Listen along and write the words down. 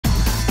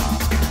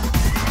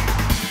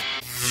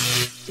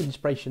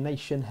Inspiration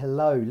Nation,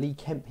 hello. Lee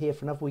Kemp here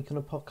for another week on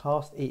the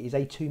podcast. It is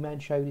a two-man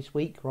show this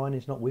week. Ryan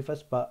is not with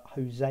us, but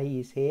Jose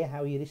is here.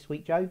 How are you this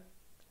week, Joe?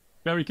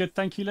 Very good,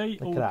 thank you, Lee.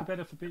 Look All at the that.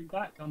 better for being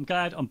back. I'm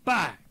glad I'm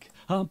back.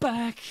 I'm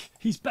back.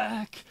 He's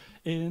back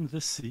in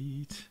the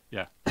seat.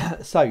 Yeah.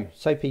 So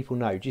people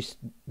know,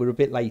 we're a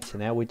bit later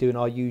now. We're doing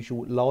our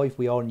usual live.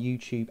 We are on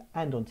YouTube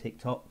and on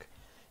TikTok.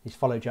 Just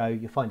follow Joe.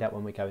 You'll find out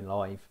when we're going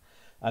live.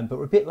 But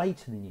we're a bit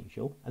later than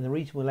usual. And the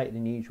reason we're later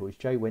than usual is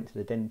Joe went to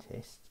the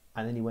dentist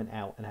and then he went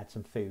out and had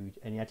some food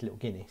and he had a little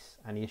Guinness.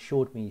 And he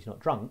assured me he's not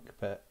drunk,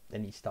 but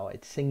then he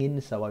started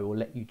singing. So I will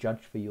let you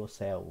judge for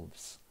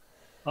yourselves.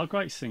 Oh,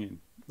 great singing.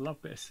 Love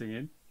a bit of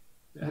singing.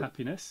 Bit of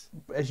happiness.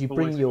 As you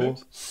Always bring your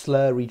good.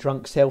 slurry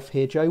drunk self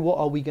here, Joe, what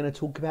are we going to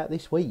talk about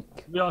this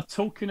week? We are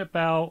talking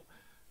about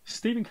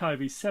Stephen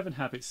Covey's 7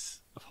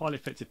 Habits of Highly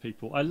Effective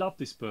People. I love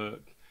this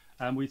book.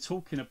 And we're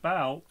talking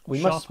about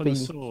Sharpen the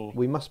Saw.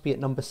 We must be at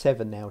number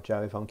 7 now,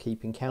 Joe, if I'm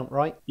keeping count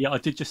right. Yeah, I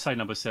did just say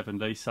number 7,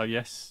 Lee. So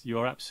yes, you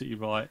are absolutely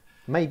right.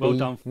 Maybe, well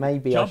done.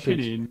 Maybe jumping I should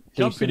in, do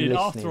jumping some in listening.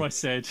 after I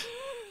said.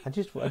 I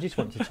just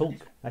want to talk.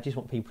 I just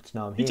want people to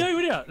know I'm You here. do,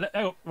 will you?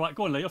 Oh, right,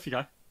 go on, Lee. Off you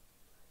go.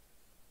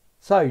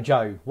 So,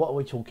 Joe, what are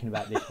we talking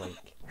about this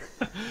week?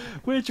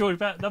 We're talking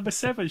about number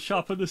 7,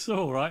 Sharpen the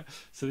Saw, right?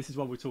 So this is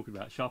what we're talking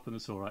about, Sharpen the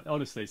Saw, right?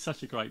 Honestly, it's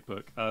such a great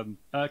book.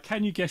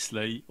 Can you guess,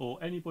 Lee, or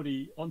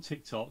anybody on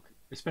TikTok,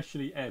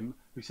 especially M,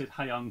 who said,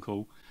 "Hey,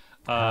 Uncle,"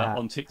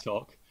 on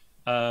TikTok,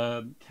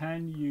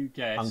 can you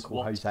guess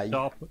Uncle Jose.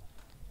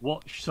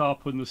 what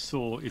Sharpen the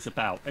Saw is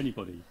about?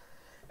 Anybody?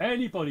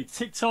 Anybody?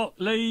 TikTok,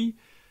 Lee,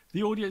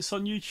 the audience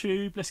on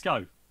YouTube, let's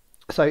go.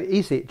 So,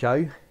 is it,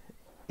 Joe?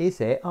 Is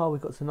it? Oh,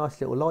 we've got some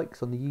nice little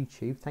likes on the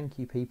YouTube. Thank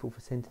you, people,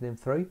 for sending them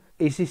through.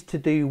 Is this to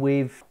do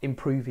with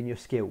improving your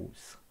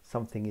skills?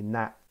 Something in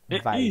that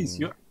vein? It is.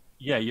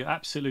 You're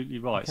absolutely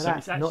right. So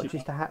it's actually not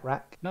just a hat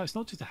rack. No, it's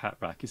not just a hat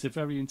rack. It's a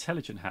very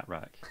intelligent hat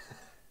rack.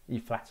 You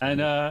flatter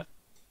me.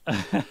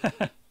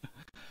 And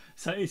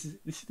so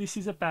this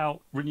is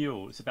about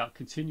renewal. It's about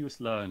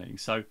continuous learning.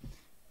 So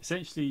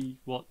essentially,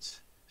 what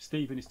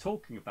Stephen is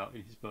talking about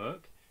in his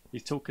book,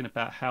 he's talking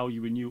about how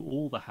you renew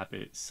all the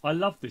habits. I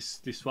love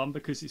this one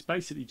because it's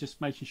basically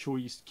just making sure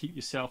you keep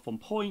yourself on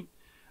point,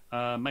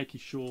 making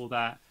sure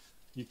that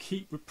you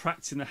keep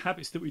practicing the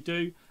habits that we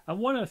do. And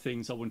one of the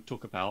things I want to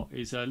talk about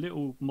is a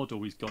little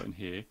model he's got in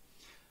here,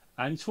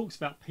 and he talks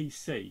about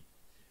PC,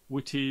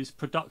 which is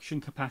production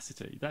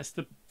capacity. That's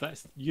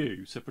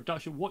you. So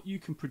production, what you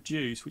can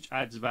produce, which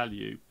adds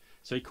value.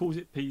 So he calls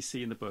it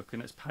PC in the book,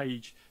 and that's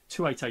page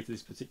 288 of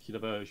this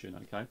particular version.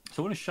 Okay.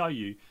 So I want to show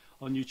you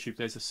on YouTube.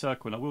 There's a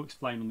circle, and I will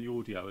explain on the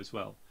audio as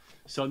well.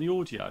 So on the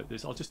audio,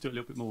 I'll just do a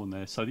little bit more on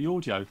there. So the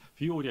audio,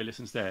 for you audio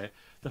listeners there,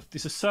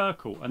 there's a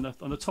circle, and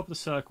on the top of the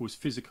circle is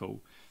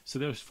physical. So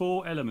there's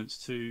 4 elements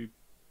to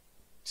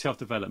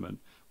self-development.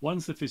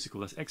 One's the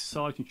physical, that's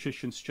exercise,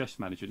 nutrition, stress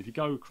management. If you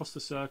go across the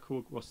circle,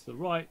 across to the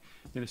right,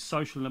 then it's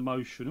social and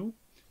emotional,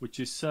 which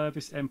is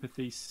service,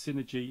 empathy,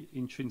 synergy,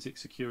 intrinsic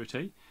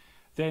security.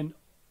 Then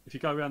if you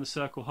go around the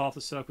circle, half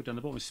the circle down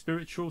the bottom is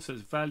spiritual, so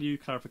it's value,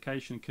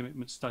 clarification,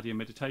 commitment, study and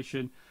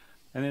meditation.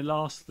 And then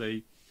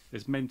lastly,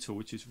 there's mental,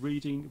 which is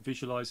reading,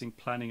 visualizing,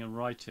 planning and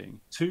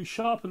writing. To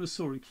sharpen the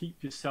saw and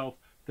keep yourself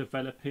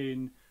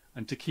developing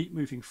and to keep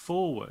moving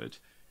forward,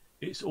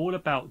 it's all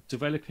about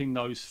developing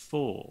those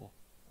 4,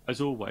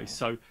 as always.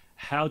 So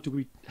how do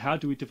we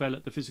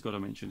develop the physical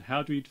dimension?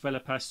 How do we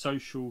develop our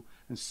social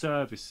and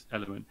service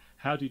element?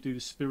 How do we do the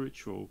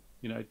spiritual?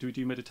 You know, do we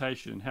do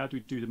meditation? How do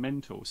we do the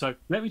mental? So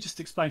let me just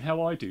explain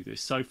how I do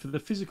this. So for the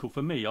physical,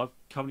 for me, I've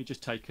currently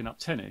just taken up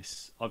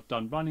tennis. I've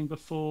done running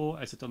before,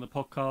 as I've done the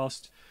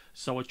podcast.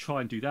 So I try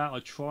and do that.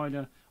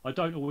 I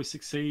don't always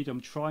succeed. I'm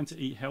trying to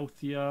eat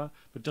healthier,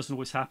 but it doesn't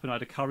always happen. I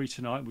had a curry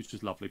tonight, which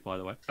was lovely, by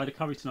the way. I had a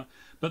curry tonight.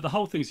 But the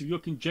whole thing is, if you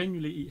can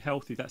genuinely eat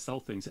healthy, that's the whole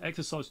thing. So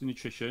exercise and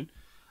nutrition.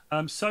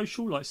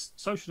 Social, like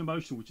social and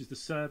emotional, which is the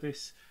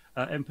service,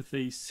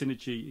 empathy,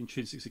 synergy,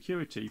 intrinsic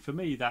security. For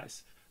me,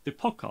 that's the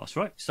podcast,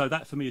 right? So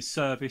that for me is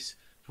service,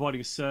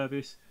 providing a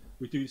service.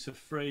 We do this for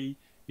free.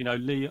 You know,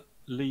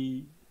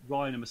 Lee,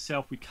 Ryan and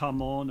myself, we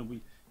come on and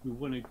we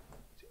want to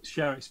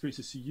share our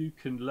experiences so you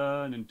can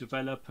learn and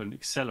develop and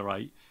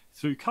accelerate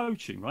through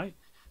coaching, right?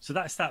 So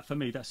that's that for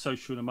me, that's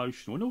social and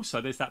emotional. And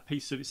also there's that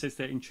piece of, it says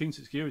there,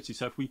 intrinsic security.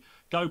 So if we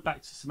go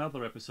back to some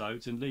other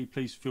episodes, and Lee,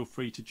 please feel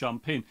free to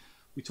jump in.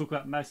 We talk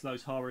about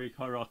Maslow's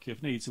hierarchy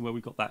of needs and where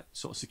we got that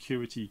sort of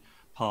security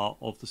part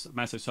of the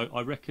Maslow. So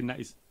I reckon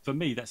that is, for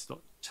me, that's not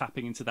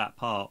tapping into that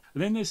part.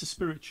 And then there's the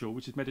spiritual,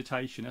 which is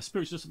meditation. Now,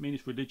 spiritual doesn't mean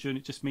it's religion.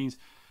 It just means,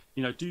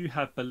 you know, do you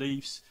have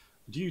beliefs?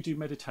 Do you do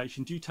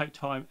meditation? Do you take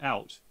time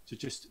out to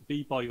just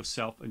be by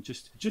yourself and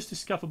just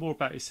discover more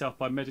about yourself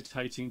by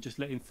meditating, just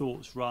letting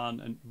thoughts run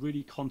and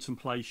really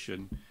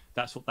contemplation?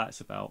 That's what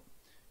that's about.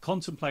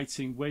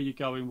 Contemplating where you're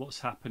going, what's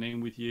happening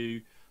with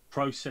you,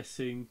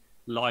 processing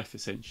life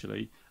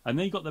essentially. And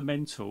then you've got the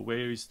mental,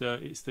 where it's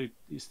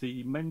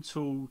the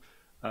mental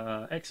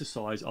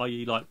exercise,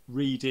 i.e. like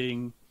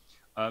reading,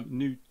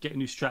 getting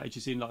new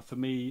strategies in. Like for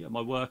me and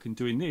my work and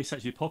doing this,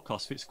 actually, the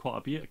podcast fits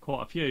quite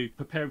a few.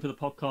 Preparing for the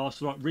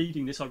podcast, like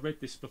reading this, I read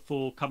this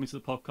before coming to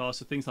the podcast,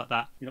 so things like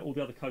that. You know, all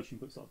the other coaching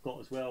books that I've got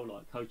as well,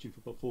 like Coaching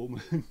for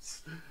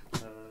Performance.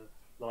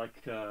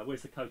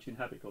 Where's the Coaching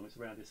Habit gone? It's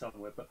around here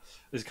somewhere. But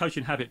there's a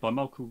Coaching Habit by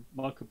Michael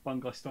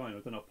Bungay Steiner. I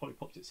don't know, I probably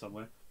popped it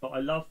somewhere. But I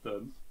love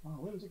them. Oh,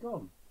 where was it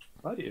gone?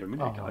 I had it here a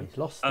minute ago. He's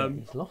lost it.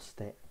 He's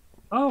lost it.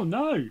 Oh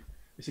no!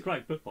 It's a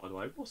great book, by the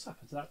way. What's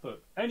happened to that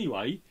book?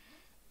 Anyway,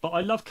 but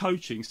I love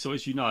coaching, so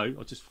as you know,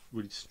 I just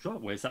really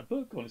struck. Where's that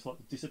book gone? It's like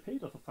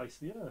disappeared off the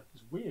face of the earth.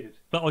 It's weird.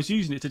 But I was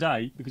using it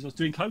today because I was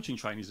doing coaching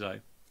training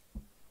today.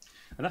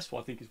 And that's what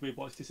I think is weird,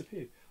 why it's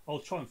disappeared. I'll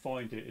try and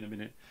find it in a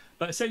minute.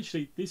 But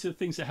essentially, these are the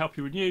things that help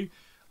you renew.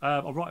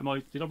 I wrote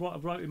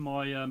in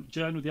my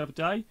journal the other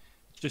day,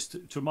 just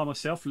to remind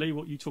myself, Lee,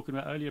 what you were talking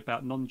about earlier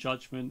about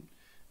non-judgment,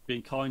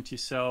 being kind to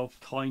yourself,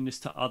 kindness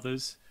to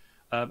others,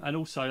 and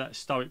also that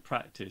stoic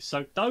practice.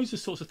 So those are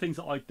sorts of things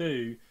that I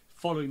do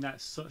following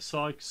that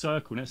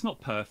circle. Now, it's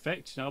not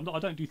perfect. You know, I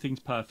don't do things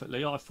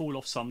perfectly. I fall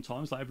off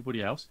sometimes, like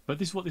everybody else. But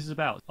this is what this is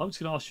about. I'm just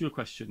going to ask you a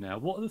question now.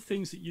 What are the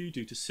things that you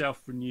do to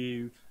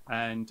self-renew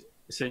and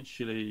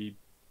essentially,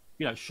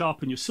 you know,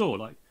 sharpen your saw?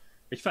 Like,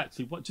 in fact,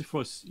 just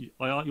for us,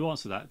 you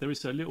answer that. There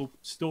is a little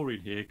story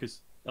in here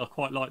because I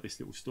quite like this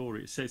little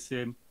story. It says,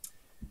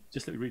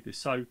 just let me read this.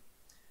 So,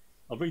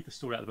 I'll read the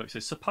story out of the book. It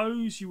says,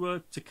 suppose you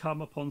were to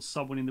come upon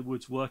someone in the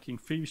woods working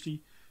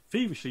feverishly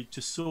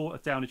to saw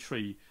down a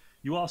tree.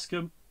 You ask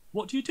them,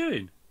 what are you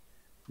doing?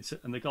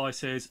 And the guy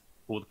says,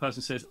 or the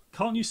person says,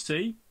 can't you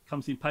see?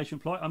 Comes the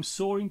impatient reply, I'm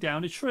sawing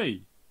down a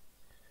tree.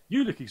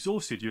 You look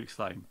exhausted, you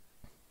exclaim.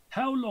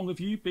 How long have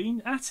you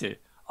been at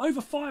it? Over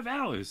 5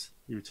 hours,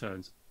 he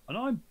returns. And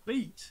I'm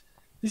beat.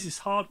 This is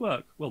hard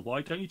work. Well,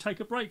 why don't you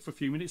take a break for a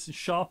few minutes and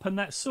sharpen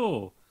that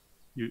saw?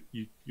 You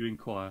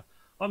inquire.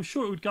 I'm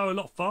sure it would go a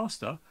lot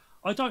faster.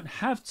 I don't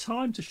have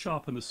time to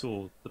sharpen the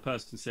saw, the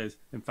person says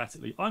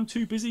emphatically. I'm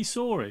too busy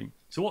sawing.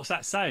 So what's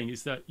that saying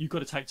is that you've got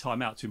to take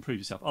time out to improve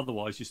yourself.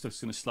 Otherwise, you're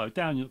just going to slow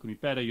down. You're not going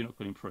to be better. You're not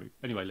going to improve.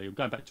 Anyway, Lee, I'm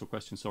going back to your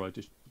question. Sorry, I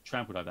just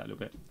trampled over that a little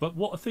bit. But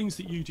what are things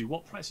that you do?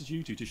 What practices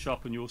you do to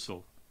sharpen your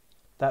saw?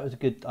 That was a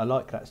good. I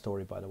like that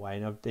story, by the way.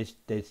 And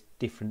there's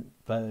different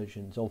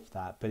versions of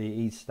that, but it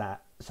is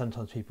that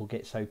sometimes people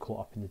get so caught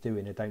up in the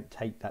doing, they don't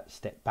take that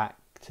step back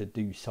to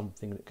do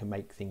something that can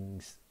make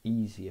things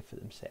easier for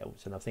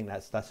themselves. And I think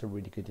that's a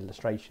really good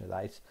illustration of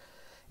that.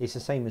 It's the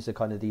same as the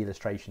kind of the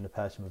illustration of the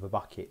person with a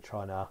bucket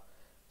trying to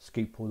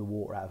scoop all the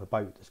water out of a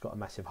boat that's got a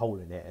massive hole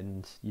in it,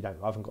 and you know,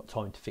 I haven't got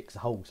time to fix the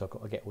hole, so I've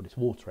got to get all this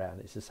water out.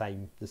 And it's the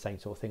same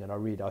sort of thing. And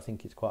I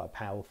think it's quite a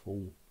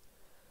powerful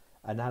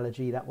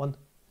analogy, that one,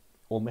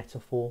 or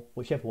metaphor,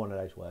 whichever one of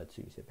those words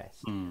suits it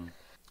best.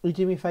 Will you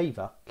do me a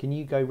favour? Can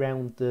you go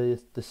round the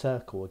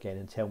circle again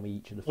and tell me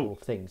each of the four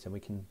things, and we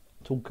can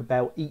talk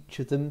about each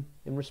of them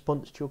in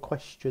response to your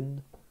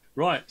question?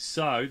 Right,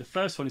 so the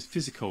first one is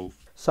physical.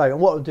 So, and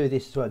what I'll do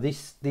this as well,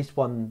 this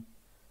one,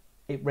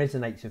 it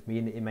resonates with me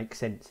and it makes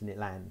sense and it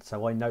lands.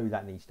 So I know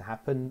that needs to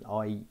happen.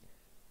 I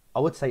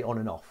would say on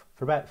and off.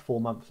 For about 4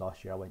 months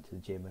last year I went to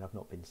the gym and I've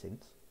not been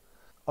since.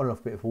 On and off,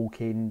 a bit of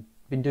walking,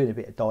 been doing a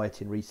bit of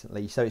dieting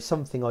recently. So it's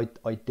something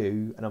I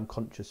do and I'm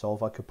conscious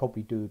of. I could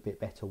probably do a bit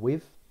better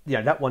with.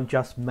 Yeah, that one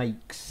just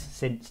makes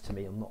sense to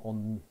me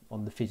on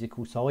the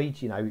physical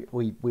side. You know,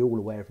 we're all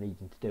aware of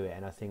needing to do it,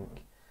 and I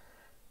think,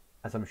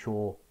 as I'm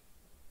sure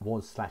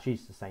is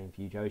the same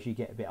for you, Joe, as you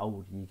get a bit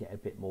older, you get a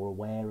bit more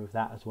aware of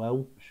that as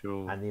well.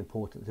 Sure. And the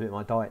importance of it.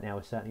 My diet now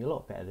is certainly a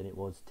lot better than it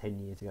was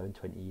 10 years ago and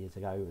 20 years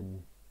ago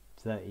and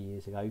 30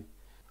 years ago.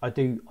 I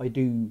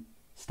do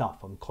stuff,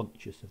 I'm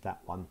conscious of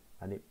that one,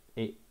 and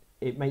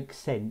it makes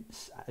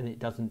sense, and it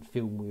doesn't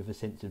fill me with a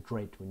sense of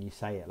dread when you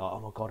say it, like, oh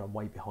my God, I'm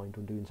way behind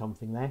on doing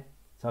something there.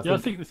 So I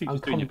think you're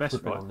doing your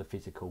best, right? On the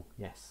physical,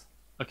 yes.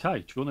 Okay,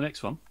 do you want the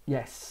next one?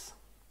 Yes.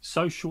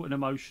 Social and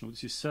emotional.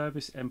 This is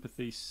service,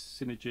 empathy,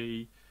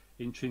 synergy,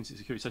 intrinsic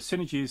security. So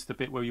synergy is the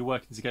bit where you're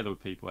working together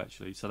with people,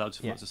 actually. So that's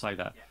to say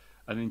that. Yeah.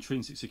 And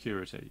intrinsic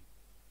security.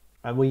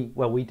 And we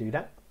do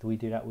that. We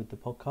do that with the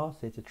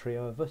podcast. There's a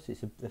trio of us.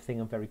 It's a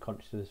thing I'm very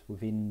conscious of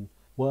within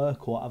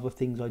work or other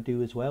things I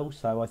do as well.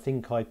 So I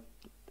think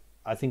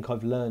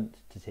I've learnt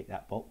to tick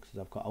that box as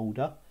I've got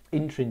older.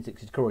 Intrinsic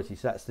security,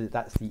 so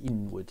that's the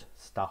inward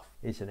stuff,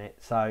 isn't it?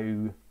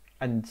 So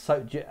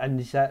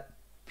is that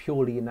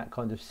purely in that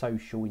kind of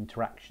social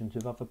interactions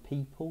with other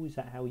people? Is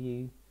that how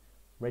you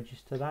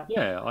register that?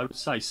 Yeah, I would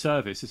say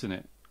service, isn't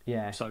it?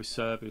 Yeah. So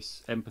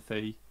service,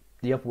 empathy.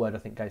 The other word I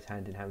think goes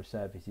hand in hand with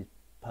service is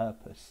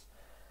purpose.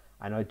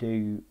 And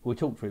we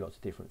talk through lots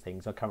of different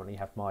things. I currently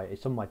have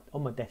it's on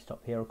my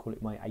desktop here. I call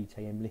it my 8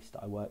 a.m. list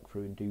that I work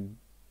through and do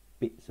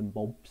bits and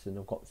bobs, and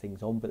I've got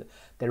things on, but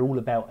they're all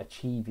about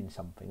achieving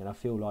something. And I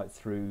feel like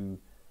through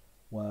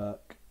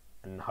work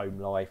and home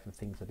life and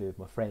things I do with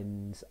my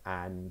friends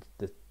and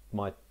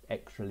my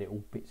extra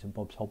little bits and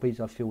bobs hobbies,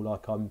 I feel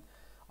like I'm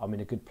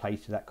in a good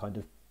place for that kind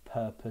of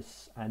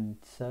purpose and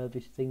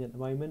service thing at the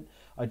moment.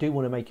 I do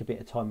want to make a bit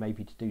of time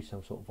maybe to do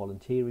some sort of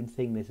volunteering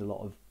thing. There's a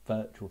lot of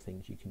virtual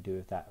things you can do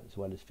with that as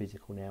well as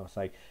physical now.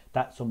 So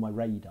that's on my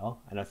radar,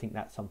 and I think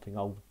that's something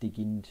I'll dig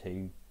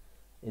into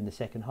in the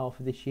second half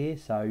of this year.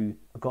 So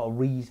I've got a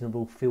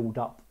reasonable filled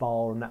up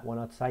bar on that one,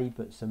 I'd say,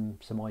 but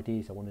some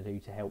ideas I want to do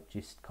to help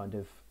just kind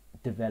of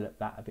develop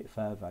that a bit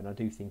further. And I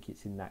do think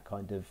it's in that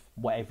kind of,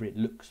 whatever it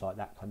looks like,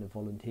 that kind of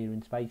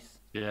volunteering space.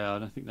 Yeah,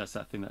 and I think that's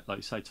that thing that, like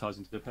you say, ties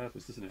into the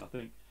purpose, doesn't it? I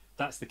think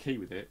that's the key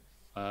with it.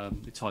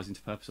 It ties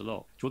into purpose a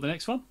lot. Do you want the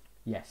next one?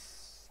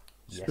 Yes.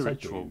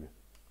 Spiritual. Yes, I do.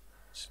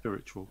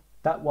 Spiritual.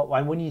 That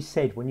one, when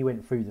you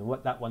went through them,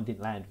 that one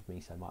didn't land with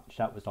me so much.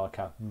 That was like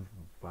well,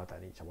 I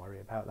don't need to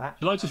worry about that.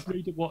 Shall I just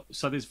read it?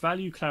 So there's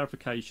value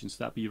clarification, so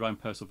that'd be your own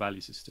personal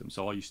value system.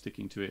 So are you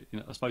sticking to it?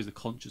 I suppose the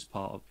conscious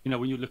part of,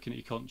 when you're looking at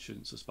your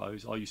conscience, I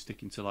suppose, are you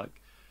sticking to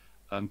like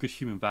good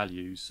human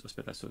values? I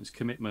suppose that's sort of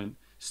commitment,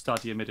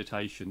 study and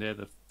meditation.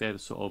 They're the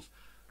sort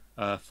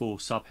of 4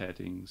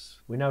 subheadings.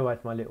 We know I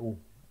had my little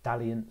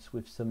dalliance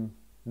with some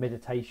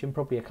meditation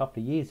probably a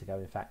couple of years ago,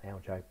 in fact, now,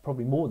 Joe,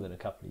 probably more than a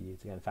couple of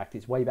years ago. In fact,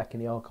 it's way back in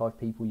the archive,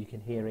 people. You can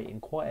hear it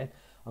in quite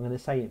I'm going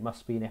to say it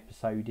must be an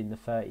episode in the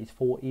 30s,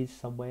 40s,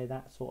 somewhere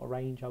that sort of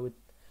range, I would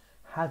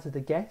hazard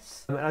a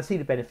guess. And I see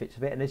the benefits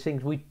of it, and there's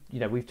things we've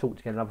talked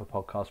again in another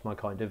podcast, my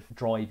kind of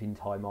driving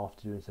time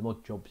after doing some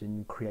odd jobs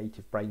and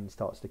creative brain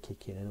starts to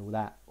kick in and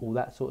all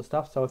that sort of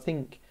stuff. So I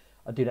think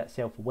I do that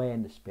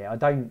self-awareness bit.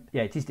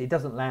 It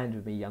doesn't land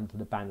with me under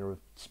the banner of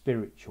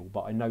spiritual,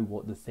 but I know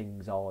what the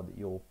things are that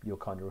you're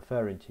kind of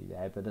referring to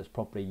there. But that's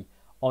probably,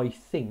 I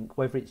think,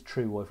 whether it's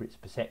true or whether it's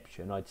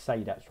perception, I'd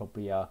say that's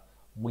probably a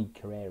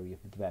weaker area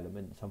of the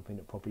development, something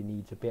that probably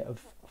needs a bit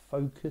of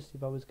focus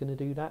if I was going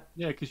to do that.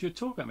 Yeah, because you're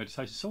talking about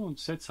meditation. Someone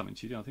said something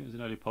to you, I think it was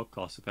an earlier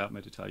podcast about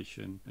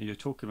meditation, and you're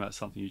talking about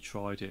something, you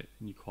tried it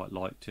and you quite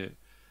liked it.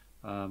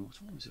 What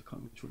was it? I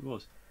can't remember which one it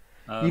was.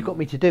 You got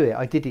me to do it.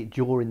 I did it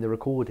during the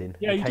recording.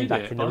 Yeah, I came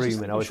back in the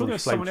room and I was all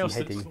floaty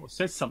heady.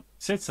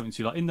 Said something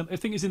to you, like I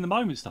think it's in the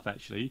moment stuff.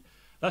 Actually,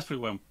 that's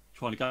pretty where I'm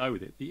trying to go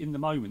with it. The in the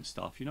moment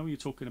stuff. When you're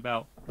talking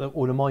about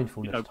all the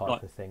mindfulness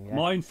type of thing. Yeah?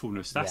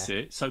 Mindfulness. That's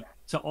it. So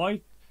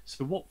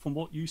from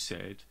what you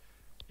said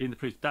in the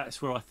previous,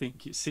 that's where I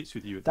think it sits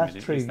with you at the minute.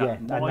 That's true. Yeah,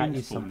 and that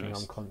is something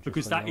I'm conscious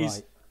because that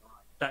is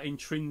that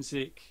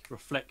intrinsic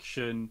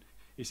reflection.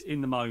 It's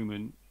in the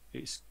moment.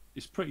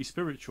 It's pretty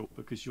spiritual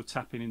because you're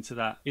tapping into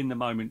that in the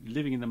moment,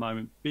 living in the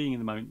moment, being in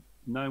the moment,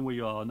 knowing where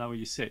you are, knowing where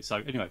you sit. So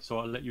anyway,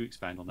 I'll let you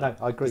expand on that.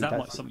 No, I agree. That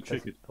might be something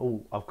triggered.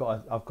 Oh, I've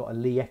got a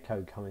Lee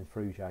echo coming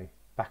through, Joe.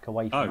 Back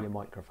away from your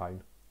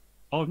microphone.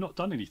 Oh, I've not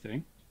done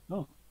anything.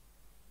 Oh,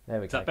 there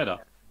we go. Is that better?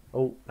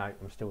 Oh no,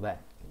 I'm still there.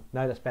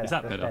 No, that's better. Is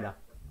that better?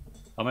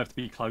 I may have to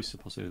be closer,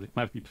 possibly.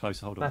 May have to be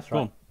closer. Hold on.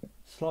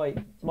 That's right.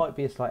 Might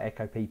be a slight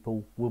echo.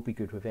 People will be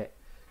good with it.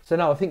 So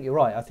no, I think you're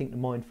right. I think the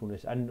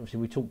mindfulness, and obviously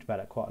we talked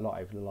about it quite a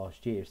lot over the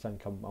last year. It's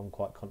something I'm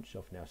quite conscious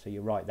of now. So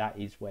you're right. That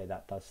is where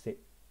that does sit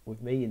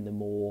with me. In the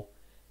more,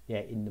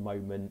 in the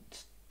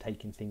moment,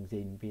 taking things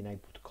in, being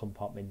able to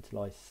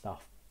compartmentalise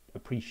stuff,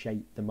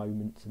 appreciate the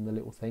moments and the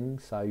little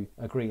things. So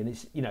I agree, and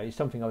it's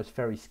something I was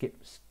very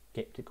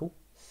skeptical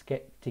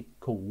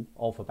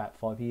of about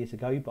 5 years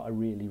ago, but I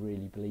really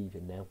believe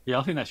in now. Yeah,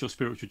 I think that's your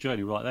spiritual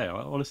journey right there.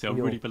 Honestly, I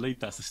really believe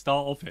that's the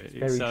start of it.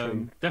 It's very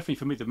true. Definitely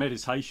for me, the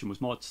meditation was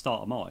my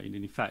start of mine.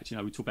 And in fact,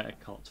 we talk about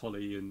Eckhart Tolle,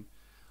 and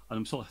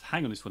I'm sort of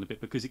hang on this one a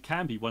bit because it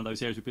can be one of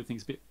those areas where people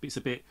think it's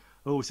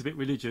a bit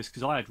religious,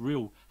 because I had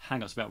real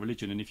hang-ups about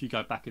religion. And if you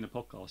go back in the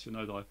podcast, you'll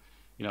know that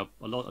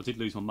I did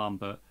lose my mum,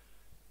 but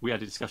we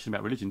had a discussion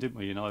about religion, didn't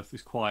we? I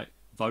was quite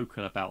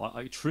vocal about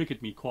it. It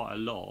triggered me quite a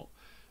lot,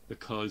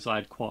 because I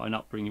had quite an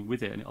upbringing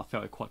with it, and I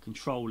felt it quite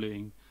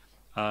controlling.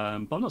 But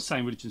I'm not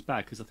saying religion's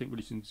bad, because I think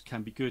religion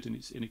can be good, and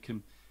it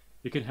can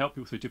help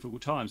people through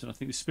difficult times. And I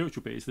think the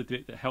spiritual bit is the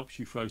bit that helps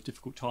you through those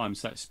difficult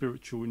times, that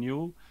spiritual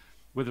renewal,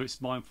 whether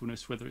it's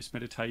mindfulness, whether it's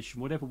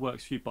meditation, whatever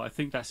works for you. But I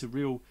think that's a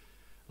real,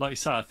 like you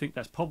say, I think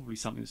that's probably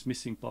something that's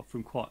missing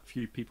from quite a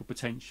few people,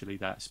 potentially,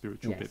 that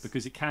spiritual bit,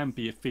 because it can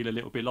feel a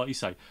little bit, like you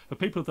say, for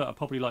people that are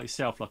probably like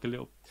yourself, like a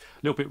little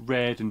bit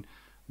red and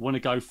want to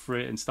go for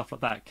it and stuff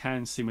like that,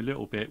 can seem a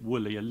little bit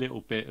woolly, a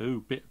little bit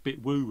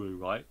bit woo-woo,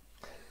 right?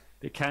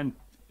 It can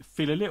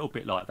feel a little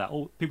bit like that,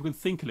 or people can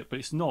think of it, but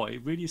it's not.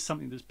 It really is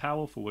something that's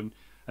powerful, and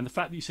the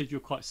fact that you said you're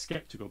quite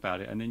skeptical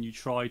about it, and then you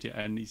tried it,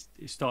 and it's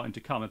starting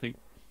to come, I think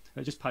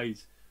it just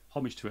pays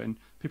homage to it. And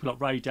people like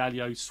Ray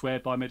Dalio swear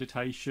by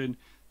meditation,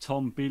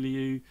 Tom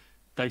Bilyeu,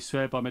 they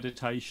swear by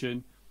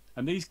meditation,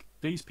 and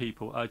these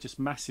people are just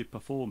massive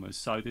performers,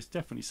 so there's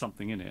definitely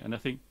something in it. And I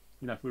think,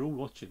 if we're all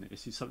watching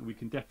this, it's something we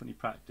can definitely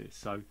practice.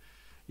 So,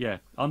 yeah,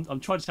 I'm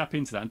trying to tap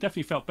into that, and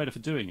definitely felt better for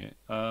doing it.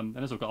 And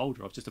as I've got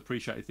older, I've just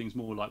appreciated things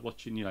more, like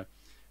watching,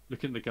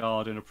 looking at the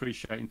garden,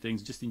 appreciating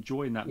things, just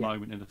enjoying that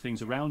moment and the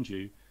things around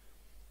you,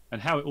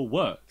 and how it all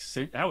works.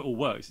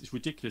 It's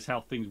ridiculous how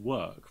things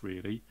work,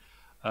 really.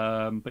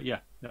 But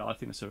yeah, I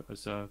think as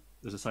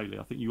I say, Lee,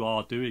 I think you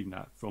are doing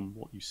that from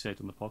what you said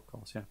on the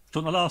podcast. Yeah. So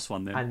on the last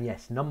one then. And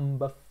yes,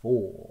 number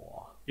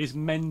 4 is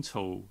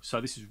mental. So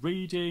this is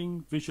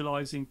reading,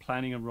 visualizing,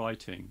 planning and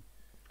writing.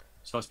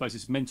 So I suppose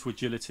it's mental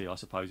agility, I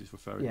suppose it's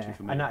referring to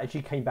for me. And that, as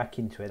you came back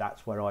into it,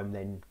 that's where I'm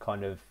then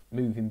kind of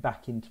moving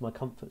back into my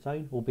comfort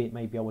zone, albeit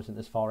maybe I wasn't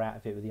as far out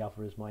of it with the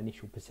other as my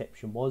initial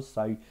perception was.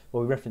 So,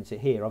 well, we reference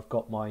it here.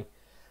 I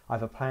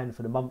have a plan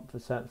for the month for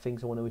certain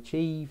things I want to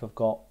achieve. I've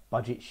got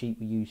budget sheet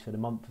we use for the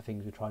month for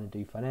things we're trying to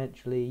do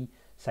financially.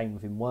 Same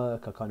within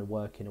work. I kind of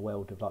work in a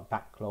world of like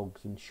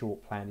backlogs and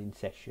short planning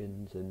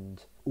sessions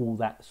and all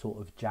that sort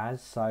of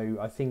jazz. So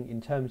I think in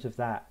terms of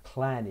that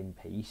planning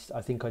piece,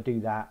 I think I do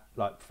that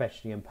like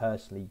professionally and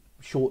personally,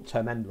 short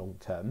term and long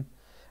term.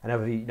 And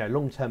over, you know,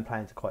 long term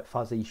plans are quite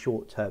fuzzy,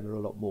 short term are a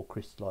lot more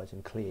crystallised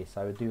and clear.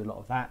 So I do a lot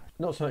of that.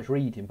 Not so much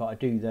reading, but I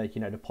do the,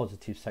 you know, the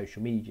positive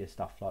social media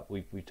stuff like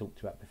we talked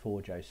about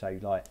before, Joe. So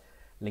like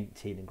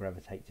LinkedIn and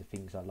gravitate to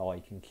things I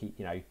like and keep,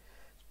 you know,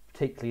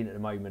 particularly at the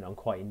moment, I'm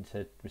quite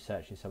into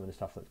researching some of the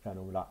stuff that's going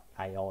on with like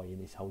AI and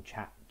this whole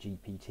chat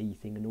GPT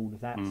thing and all of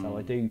that. So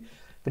I do,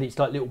 but it's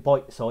like little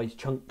bite-sized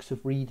chunks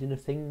of reading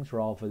of things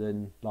rather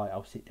than like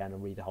I'll sit down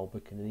and read a whole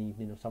book in an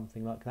evening or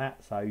something like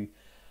that. So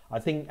I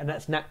think, and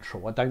that's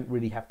natural. I don't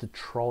really have to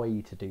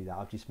try to do that.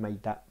 I've just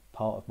made that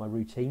part of my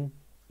routine.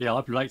 Yeah,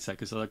 I relate to that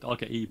because I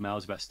get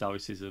emails about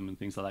stoicism and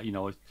things like that. You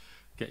know, I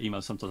get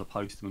emails, sometimes I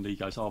post them and Lee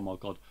goes, oh my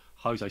God,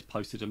 Jose's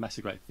posted a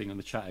massive great thing on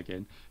the chat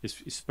again.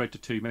 It's spread to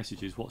 2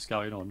 messages. What's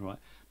going on, right?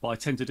 But I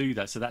tend to do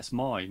that, so that's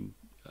mine.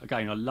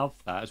 Again, I love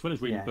that. As well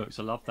as reading books,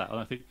 I love that. And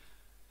I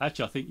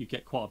think you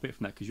get quite a bit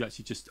from that because you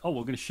actually just, we're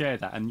going to share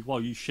that. And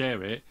while you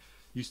share it,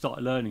 you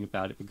start learning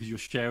about it because you're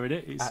sharing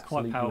it. It's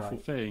Absolutely quite a powerful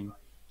thing.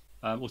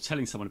 Or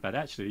telling someone about it.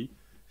 Actually,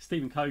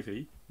 Stephen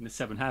Covey in the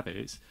 7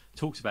 Habits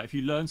talks about if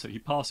you learn something, you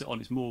pass it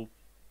on, it's more,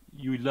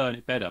 you learn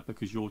it better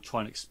because you're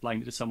trying to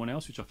explain it to someone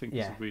else, which I think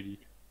is a really,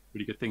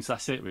 really good thing. So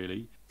that's it,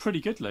 really.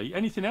 Pretty good, Lee.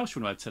 Anything else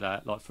you want to add to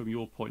that, like from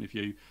your point of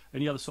view?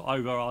 Any other sort of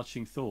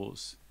overarching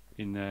thoughts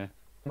in there?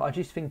 I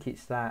just think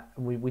it's that,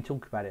 and we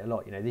talk about it a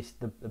lot, you know,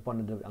 one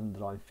of the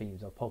underlying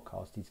themes of our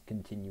podcast is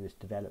continuous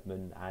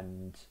development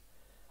and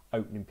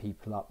opening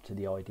people up to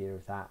the idea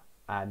of that.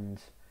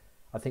 And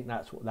I think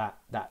that's what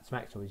that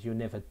smacks of, is you're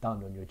never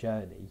done on your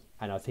journey.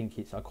 And I think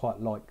I quite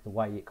like the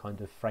way it kind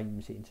of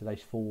frames it into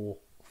those four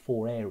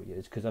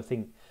areas, because I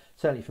think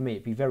certainly for me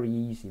it'd be very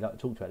easy, like I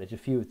talked about, there's a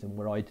few of them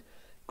where I'd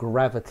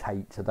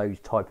gravitate to those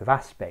type of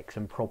aspects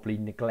and probably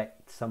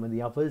neglect some of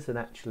the others, and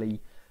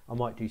actually I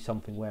might do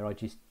something where I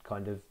just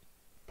kind of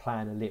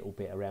plan a little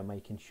bit around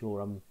making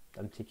sure I'm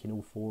ticking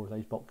all 4 of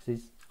those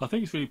boxes. I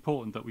think it's really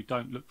important that we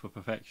don't look for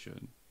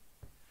perfection.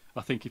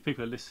 I think if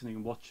people are listening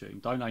and watching,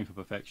 don't aim for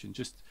perfection.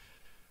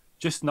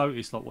 Just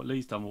notice like what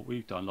Lee's done, what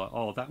we've done. Like,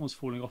 that one's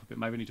falling off a bit.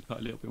 Maybe we need to put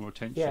a little bit more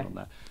attention on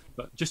that.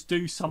 But just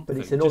do something.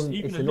 But it's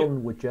an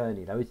onward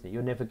journey, though, isn't it?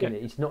 You're never gonna.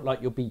 It's not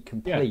like you'll be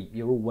complete.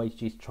 You're always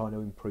just trying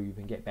to improve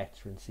and get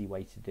better and see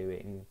ways to do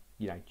it, and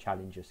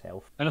challenge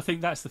yourself. And I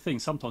think that's the thing.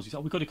 Sometimes you say,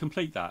 we've got to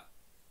complete that,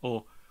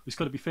 or it's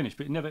got to be finished.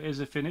 But it never is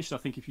a finish. I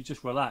think if you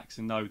just relax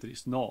and know that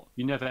it's not,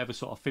 you never ever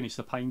sort of finish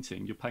the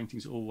painting. Your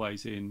painting's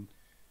always in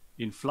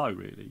flow,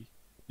 really.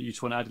 You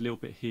just want to add a little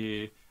bit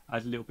here,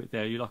 add a little bit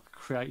there. You're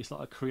like it's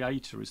like a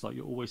creator. It's like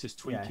you're always just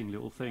tweaking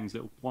little things,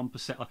 little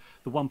 1%.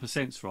 The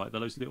 1%'s right.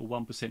 Those little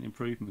 1%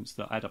 improvements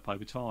that add up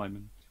over time.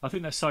 And I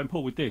think that's so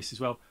important with this as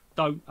well.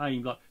 Don't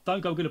aim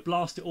don't go. I'm going to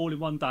blast it all in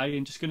one day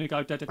and just going to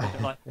go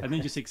like, and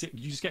then you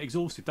just get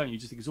exhausted, don't you?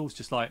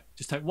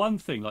 Just take one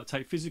thing, like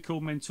take physical,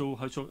 mental,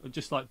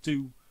 just like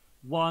do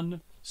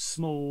one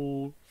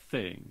small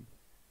thing,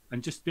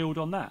 and just build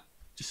on that.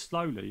 Just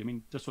slowly. I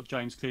mean, that's what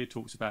James Clear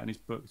talks about in his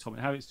book, Tom,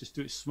 how it's just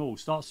do it small.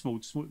 Start small,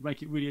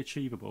 make it really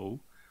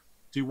achievable.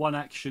 Do one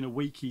action a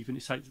week, even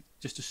it's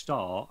just to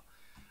start,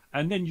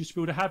 and then you just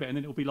build a habit, and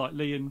then it'll be like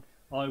Lee and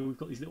I. We've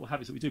got these little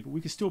habits that we do, but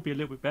we can still be a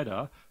little bit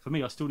better. For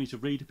me, I still need to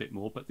read a bit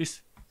more, but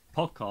this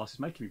podcast is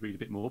making me read a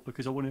bit more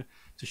because I want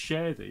to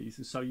share these.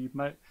 And so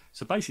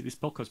so basically, this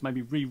podcast made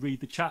me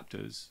reread the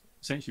chapters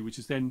essentially, which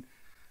is then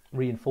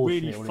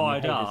reinforcing really it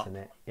fired in your head, up. isn't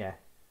it? Yeah.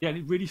 Yeah, and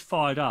it really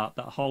fired up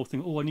that whole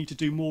thing. I need to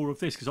do more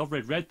of this because I've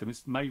read them.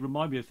 It may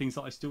remind me of things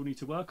that I still need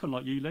to work on,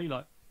 like you, Lee.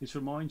 Like, it's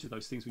remind you of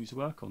those things we need to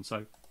work on.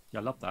 So,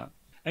 yeah, I love that.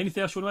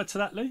 Anything else you want to add to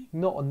that, Lee?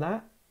 Not on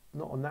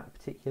that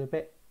particular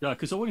bit. Yeah,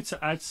 because I wanted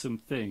to add some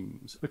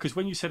things. Because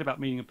when you said about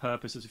meaning and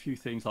purpose, there's a few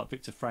things like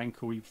Viktor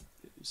Frankl.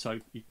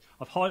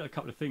 I've highlighted a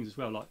couple of things as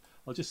well. Like,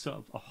 I'll just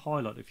I'll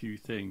highlight a few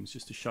things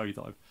just to show you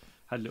that I've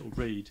had a little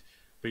read.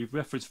 But you've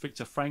referenced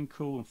Viktor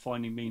Frankl and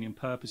Finding Meaning and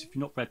Purpose. If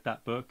you've not read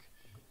that book,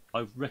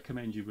 I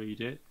recommend you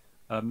read it.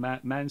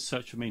 Man's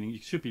Search for Meaning.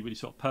 It should be really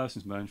sort of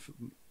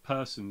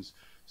person's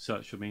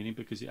search for meaning,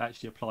 because it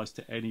actually applies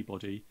to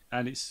anybody,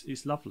 and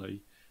it's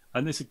lovely.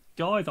 And there's a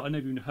guy that I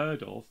never even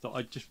heard of that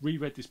I just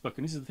reread this book,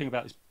 and this is the thing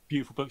about this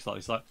beautiful books like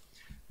this. Like,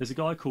 there's a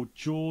guy called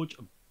George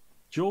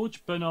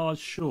Bernard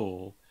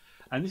Shaw,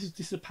 and this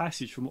is a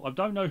passage from. I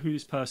don't know who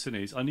this person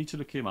is. I need to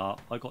look him up.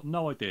 I got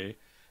no idea,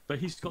 but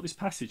he's got this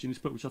passage in this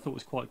book which I thought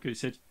was quite good. It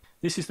said,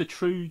 "This is the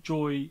true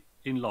joy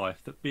in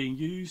life, that being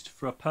used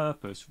for a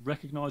purpose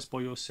recognised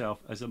by yourself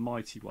as a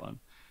mighty one,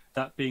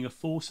 that being a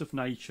force of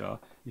nature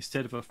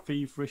instead of a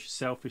feverish,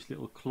 selfish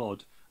little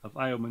clod of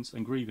ailments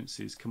and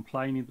grievances,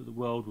 complaining that the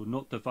world will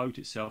not devote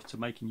itself to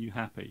making you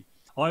happy.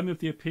 I am of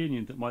the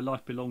opinion that my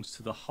life belongs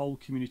to the whole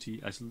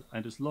community,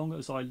 and as long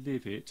as I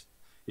live it,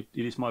 it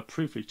is my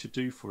privilege to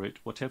do for it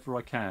whatever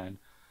I can.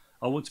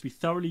 I want to be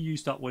thoroughly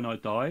used up when I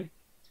die,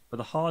 but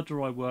the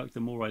harder I work,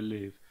 the more I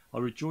live. I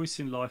rejoice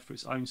in life for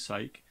its own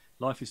sake.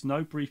 Life is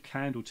no brief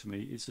candle to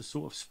me. It's a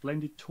sort of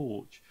splendid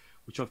torch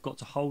which I've got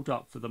to hold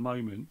up for the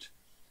moment,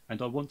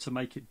 and I want to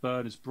make it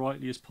burn as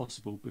brightly as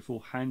possible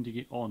before handing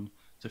it on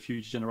to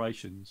future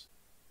generations.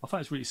 I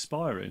find it's really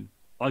inspiring.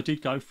 I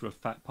did go through a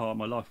fat part of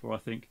my life where I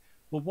think,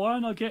 well, why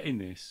aren't I getting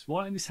this?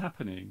 Why isn't this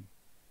happening?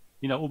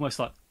 You know, almost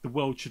like the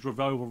world should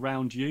revolve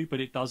around you, but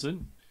it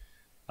doesn't.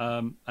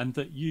 And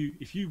that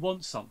if you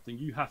want something,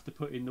 you have to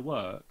put in the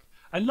work.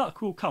 And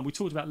luck will come. We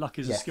talked about luck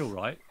as a skill,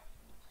 right?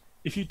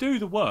 If you do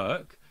the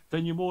work,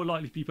 then you're more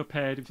likely to be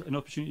prepared if an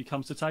opportunity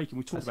comes to take. And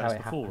we talked about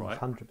this before, right?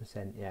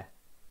 100%, yeah.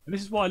 And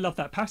this is why I love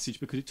that passage,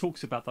 because it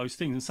talks about those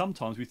things. And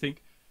sometimes we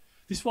think,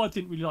 this is why I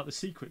didn't really like The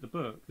Secret, the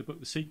book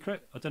The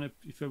Secret. I don't know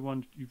if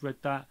everyone, you've read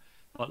that.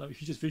 But like,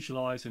 if you just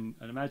visualize and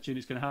imagine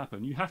it's going to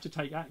happen, you have to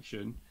take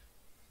action,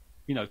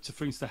 you know, for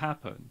things to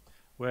happen.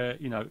 Where,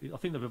 you know, I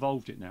think they've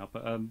evolved it now,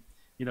 but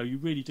you know, you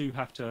really do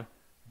have to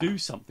do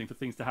something for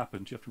things to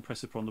happen. You have to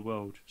impress upon the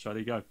world. So there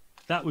you go.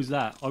 That was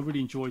that. I really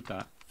enjoyed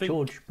that.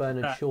 George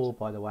Bernard Shaw,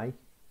 by the way,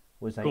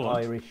 was an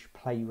Irish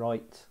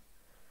playwright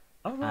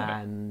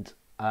and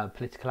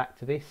political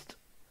activist,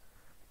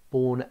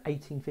 born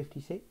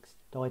 1856,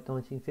 died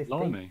 1950.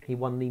 Blimey. He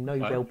won the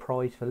Nobel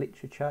Prize for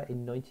Literature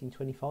in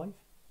 1925.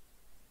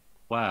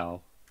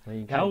 Wow. There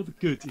you go. How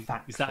good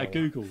Facts is that? A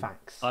Google?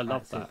 Facts. I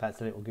love that.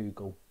 That's a little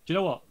Google. Do you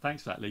know what?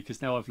 Thanks for that, Lee,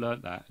 because now I've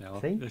learnt that. Now.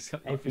 See? It's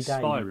Every day,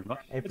 inspiring, right?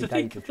 every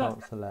day's a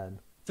chance to learn.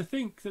 To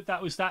think that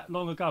that was that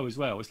long ago as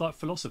well. It's like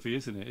philosophy,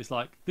 isn't it? It's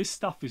like, this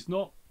stuff is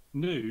not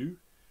new.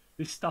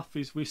 This stuff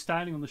is, we're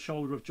standing on the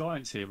shoulder of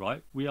giants here,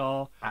 right? We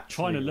are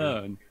trying to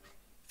learn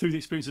through the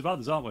experience of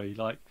others, aren't we?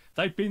 Like,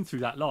 they've been through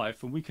that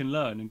life, and we can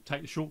learn and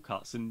take the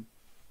shortcuts and,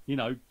 you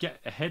know, get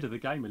ahead of the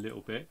game a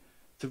little bit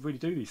to really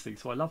do these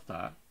things. So I love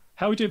that.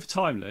 How are we doing for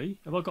time, Lee?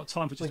 Have I got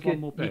time for just one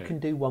more bit? You can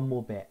do one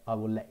more bit. I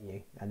will let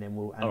you, and then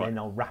then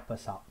I'll wrap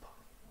us up.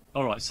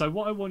 All right. So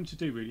what I wanted to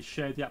do really is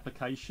share the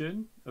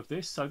application of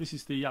this. So this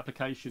is the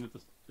application of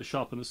the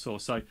Sharpen the Saw.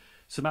 So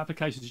some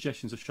application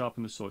suggestions of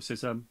Sharpen the Saw. It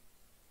says,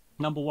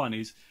 number one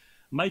is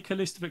make a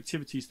list of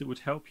activities that would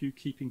help you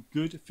keep in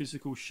good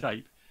physical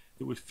shape,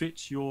 that would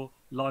fit your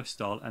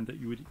lifestyle, and that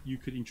you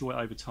could enjoy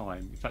over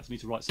time. In fact, I need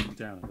to write something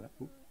down.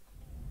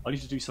 I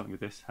need to do something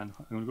with this, and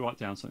I'm going to write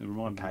down something to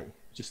remind me.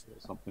 Just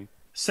something.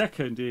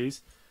 Second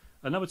is,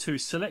 number two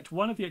is select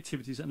one of the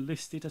activities and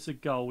list it as a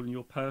goal in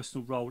your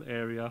personal role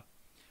area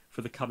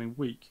for the coming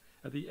week.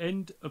 At the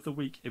end of the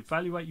week,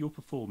 evaluate your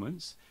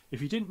performance.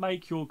 If you didn't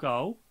make your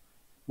goal,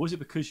 was it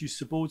because you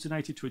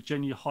subordinated to a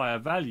genuinely higher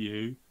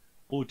value,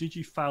 or did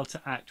you fail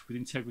to act with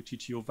integrity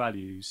to your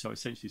values? So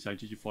essentially say,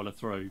 did you follow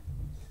through?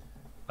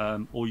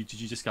 Or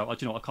did you just go, oh,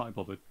 do you know what, I can't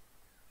be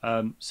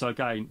bothered. So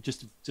again,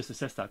 just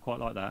assess that, quite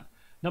like that.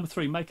 Number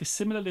three, make a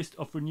similar list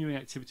of renewing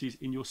activities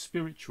in your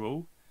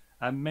spiritual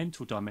and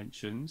mental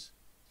dimensions.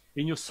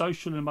 In your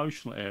social and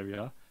emotional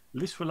area,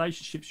 list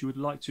relationships you would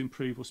like to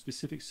improve or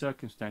specific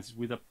circumstances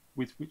with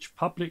which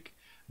public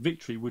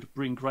victory would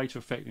bring greater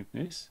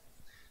effectiveness.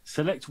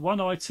 Select one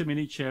item in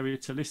each area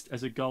to list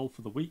as a goal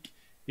for the week,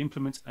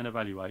 implement and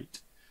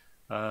evaluate.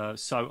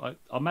 So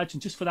I imagine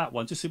just for that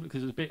one, just simply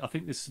because I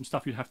think there's some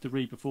stuff you'd have to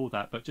read before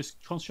that, but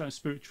just concentrate on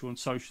spiritual and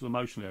social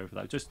emotional area for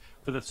that, just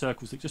for the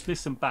circles, just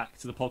listen back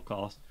to the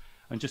podcast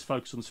and just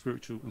focus on the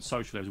spiritual and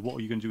social areas. What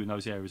are you going to do in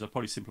those areas? I'll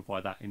probably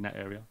simplify that in that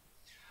area.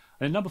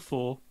 And then number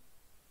four,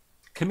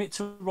 commit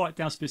to write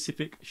down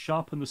specific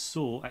Sharpen the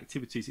Saw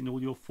activities in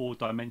all your 4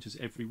 dimensions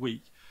every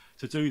week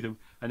to do them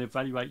and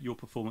evaluate your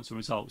performance and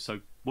results. So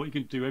what you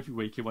can do every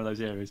week in one of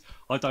those areas,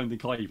 I don't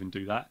think I even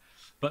do that,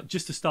 but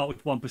just to start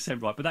with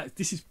 1%, right? But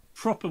this is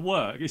proper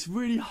work. It's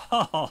really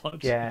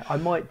hard. Yeah, I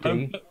might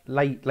do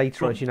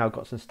later on. As you know, I've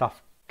got some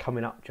stuff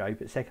coming up, Joe.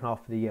 But second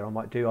half of the year, I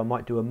might do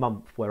a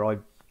month where I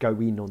go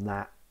in on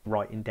that,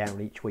 writing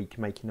down each week,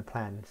 making a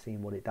plan, and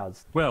seeing what it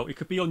does. Well, it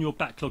could be on your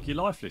backlog, your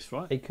life list,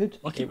 right? It could.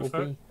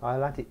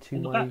 I'll add it to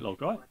my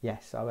backlog, right?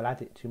 Yes, I will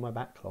add it to my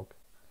backlog.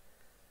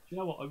 Do you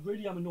know what? I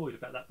really am annoyed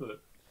about that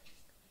book.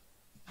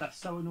 That's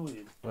so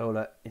annoying. Well,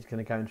 look, it's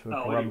going to go into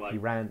a grumpy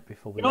rant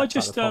before we wrap up the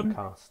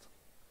podcast.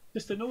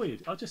 Just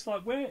annoyed. I just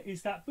like, where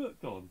is that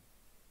book gone?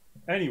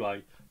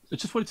 Anyway, I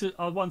just wanted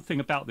to one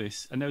thing about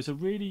this, and there was I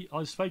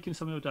was speaking to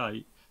someone the other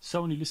day.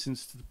 Someone who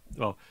listens to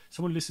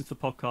the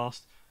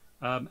podcast,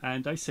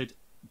 and they said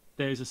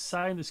there's a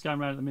saying that's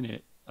going around at the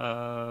minute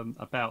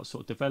about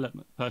sort of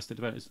development, personal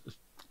development,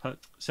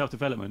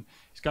 self-development.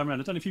 It's going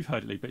around. I don't know if you've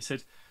heard it, Lee, but it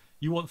said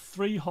you want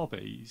 3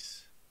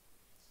 hobbies.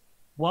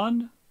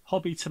 1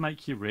 hobby to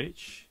make you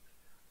rich,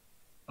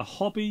 a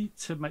hobby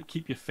to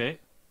keep you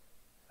fit,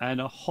 and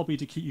a hobby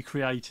to keep you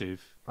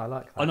creative. I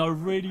like that. And I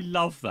really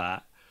love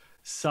that.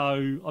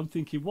 So I'm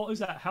thinking, what is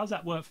that? How's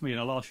that work for me? And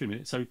I'll ask you in a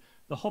minute. So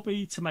the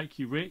hobby to make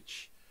you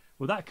rich,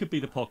 well, that could be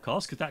the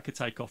podcast, because that could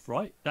take off,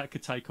 right? That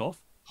could take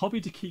off.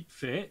 hobby to keep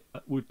fit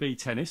would be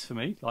tennis for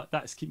me. Like,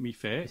 that's keep me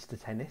fit. It's the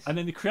tennis. And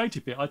then the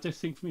creative bit, I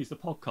just think for me is the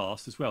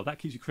podcast as well. That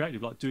keeps you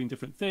creative, like doing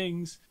different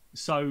things.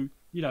 So,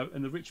 you know,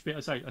 and the rich bit,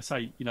 I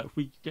say, you know, if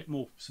we get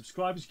more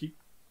subscribers, keep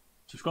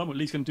subscribing, what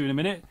Lee's going to do in a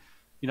minute.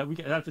 You know, we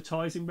get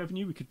advertising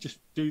revenue. We could just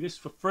do this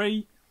for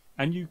free,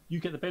 and you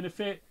get the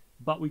benefit,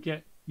 but we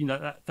get, you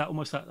know, that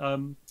almost that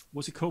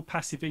what's it called,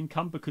 passive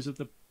income because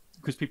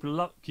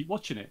people keep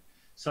watching it.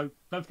 So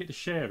don't forget to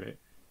share it.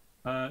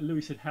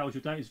 Louis said, "How's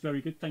your day?" It's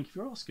very good. Thank you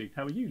for asking.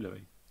 How are you,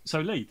 Louis?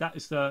 So Lee, that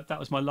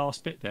was my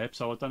last bit there.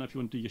 So I don't know if you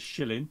want to do your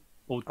shilling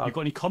or you've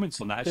got any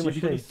comments on that. Actually, have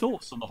you got any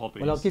thoughts on the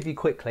hobbies? Well, I'll give you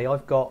quickly. I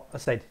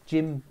said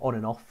gym on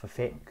and off for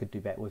fit. Could do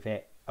better with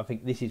it. I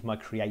think this is my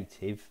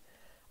creative.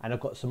 And I've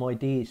got some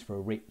ideas for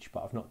a rich,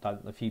 but I've not done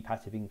a few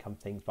passive income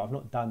things, but I've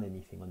not done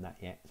anything on that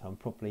yet. So I'm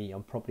probably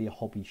a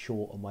hobby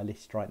short on my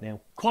list right now.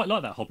 Quite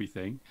like that hobby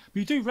thing. But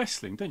you do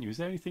wrestling, don't you? Is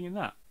there anything in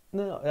that?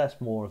 No, that's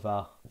more of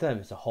I don't know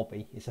if it's a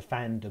hobby. It's a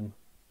fandom.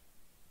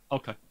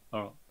 Okay,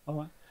 all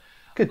right.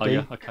 Could be.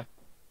 Yeah, okay.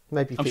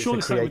 Maybe I'm sure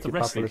there's something with the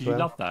wrestling because you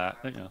love that,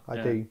 don't you? I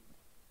do.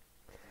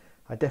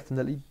 I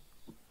definitely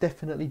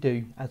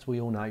do, as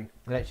we all know.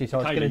 And actually, so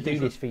I was going to do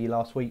this for you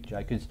last week, Joe,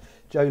 because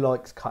Joe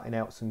likes cutting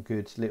out some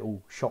good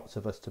little shots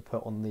of us to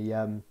put on the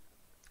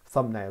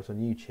thumbnails on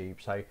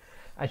YouTube. So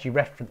as you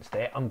referenced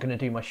it, I'm going to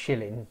do my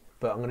shilling,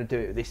 but I'm going to do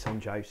it with this on,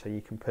 Joe, so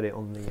you can put it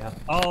on the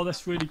oh,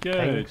 that's really good.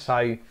 thing.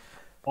 So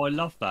I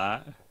love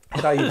that.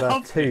 Head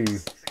over to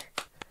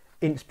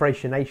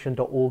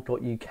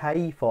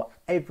inspirationnation.org.uk for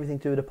everything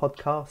to do with the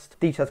podcast,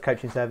 details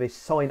coaching service.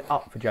 Sign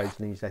up for Joe's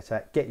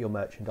newsletter, get your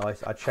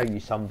merchandise. I'd show you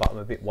some, but I'm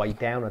a bit weighed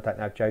down. I don't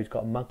know if Joe's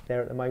got a mug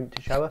there at the moment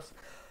to show us.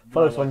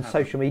 Follow us on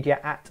social media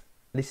at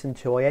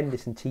listen2in,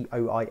 listen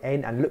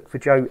TOIN, and look for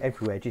Joe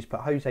everywhere. Just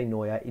put Jose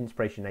Noya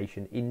Inspiration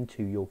Nation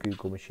into your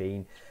Google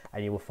machine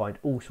and you will find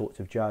all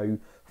sorts of Joe.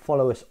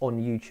 Follow us on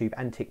YouTube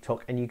and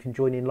TikTok, and you can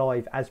join in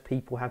live as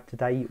people have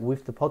today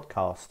with the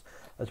podcast,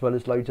 as well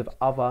as loads of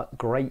other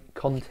great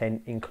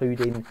content,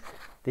 including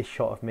this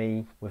shot of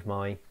me with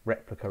my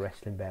replica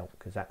wrestling belt,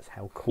 because that's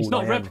how cool it's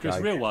not I am, replica, Joe. it's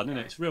a real one, isn't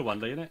it? It's a real one,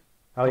 Lee, isn't it?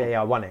 Oh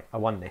yeah, I won it. I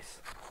won this.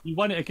 You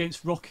won it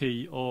against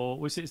Rocky, or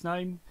was it his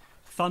name?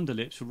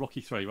 Thunderlips for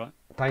Rocky 3, right?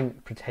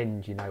 Don't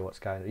pretend you know what's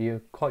going on.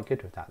 You're quite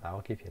good with that, though.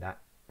 I'll give you that.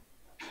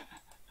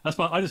 That's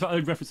my. I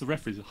reference the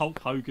reference. Hulk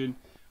Hogan,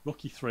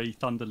 Rocky 3,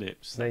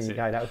 Thunderlips. There you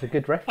go. That was a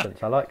good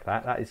reference. I like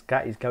that.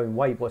 That is going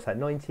way. What's that?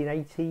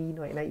 1980,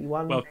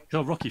 1981. Well,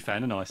 you're a Rocky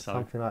fan, and I so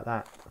something like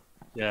that.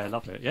 Yeah, I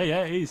love it. Yeah,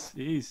 it is.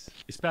 It is.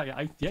 It's about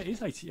it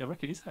is 80. I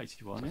reckon it's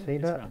 81. Yeah, see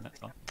it's that? around that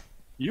time.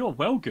 You're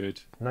well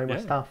good. Know my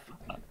stuff.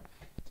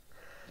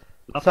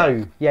 Love So,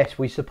 that. yes,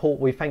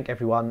 we thank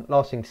everyone.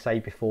 Last thing to say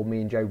before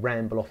me and Joe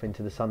ramble off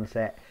into the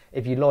sunset.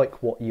 If you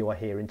like what you are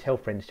hearing, tell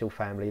friends, tell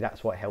family.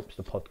 That's what helps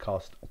the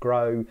podcast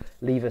grow.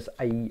 Leave us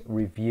a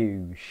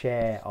review,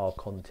 share our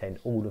content.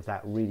 All of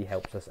that really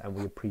helps us, and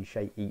we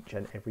appreciate each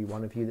and every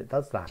one of you that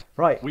does that.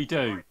 Right. We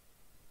do.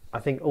 I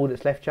think all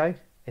that's left, Joe,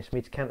 is for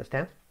me to count us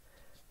down.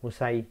 We'll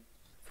say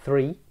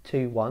 3,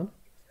 2, 1.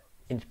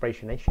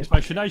 Inspiration Nation.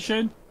 Inspiration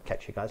Nation.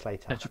 Catch you guys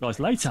later. Catch you guys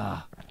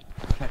later.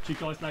 Catch you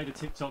guys later,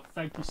 TikTok.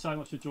 Thank you so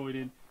much for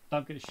joining.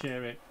 Don't forget to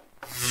share it.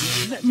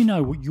 Let me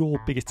know what your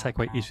biggest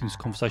takeaway is from this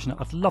conversation.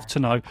 I'd love to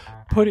know.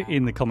 Put it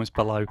in the comments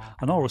below,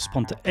 and I'll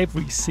respond to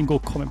every single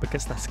comment,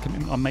 because that's the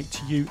commitment I make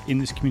to you in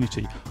this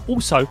community.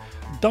 Also,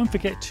 don't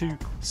forget to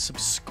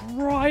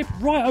subscribe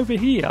right over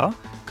here,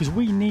 because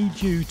we need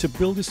you to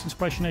build this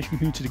Inspiration Nation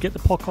community, to get the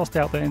podcast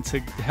out there and to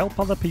help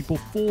other people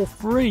for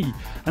free.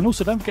 And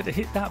also, don't forget to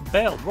hit that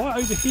bell right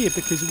over here,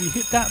 because if you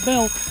hit that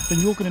bell, then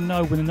you're going to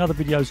know when another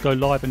videos go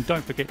live. And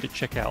don't forget to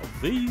check out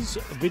these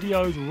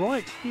videos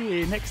right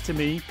here next to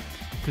me,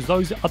 because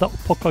those are other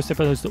podcast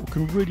episodes that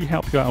can really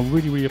help you out. I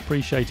really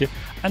appreciate it.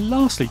 And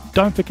lastly,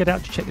 don't forget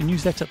to check the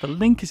newsletter. The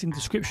link is in the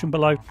description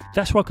below.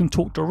 That's where I can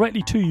talk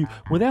directly to you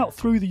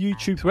through the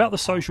YouTube, throughout the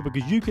social,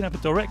 because you can have a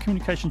direct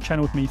communication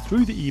channel with me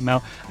through the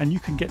email, and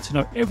you can get to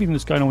know everything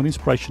that's going on with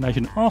Inspiration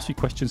Nation, ask me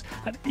questions,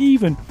 and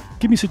even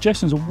give me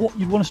suggestions on what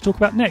you'd want us to talk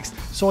about next.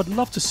 So I'd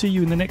love to see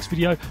you in the next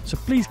video. So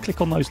please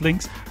click on those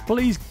links.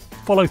 Please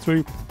follow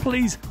through.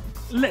 Please,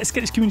 let's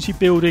get this community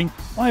building.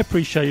 I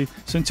appreciate you.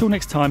 So until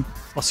next time,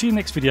 I'll see you in the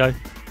next video,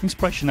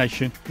 Inspiration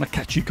Nation, and I'll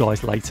catch you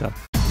guys later.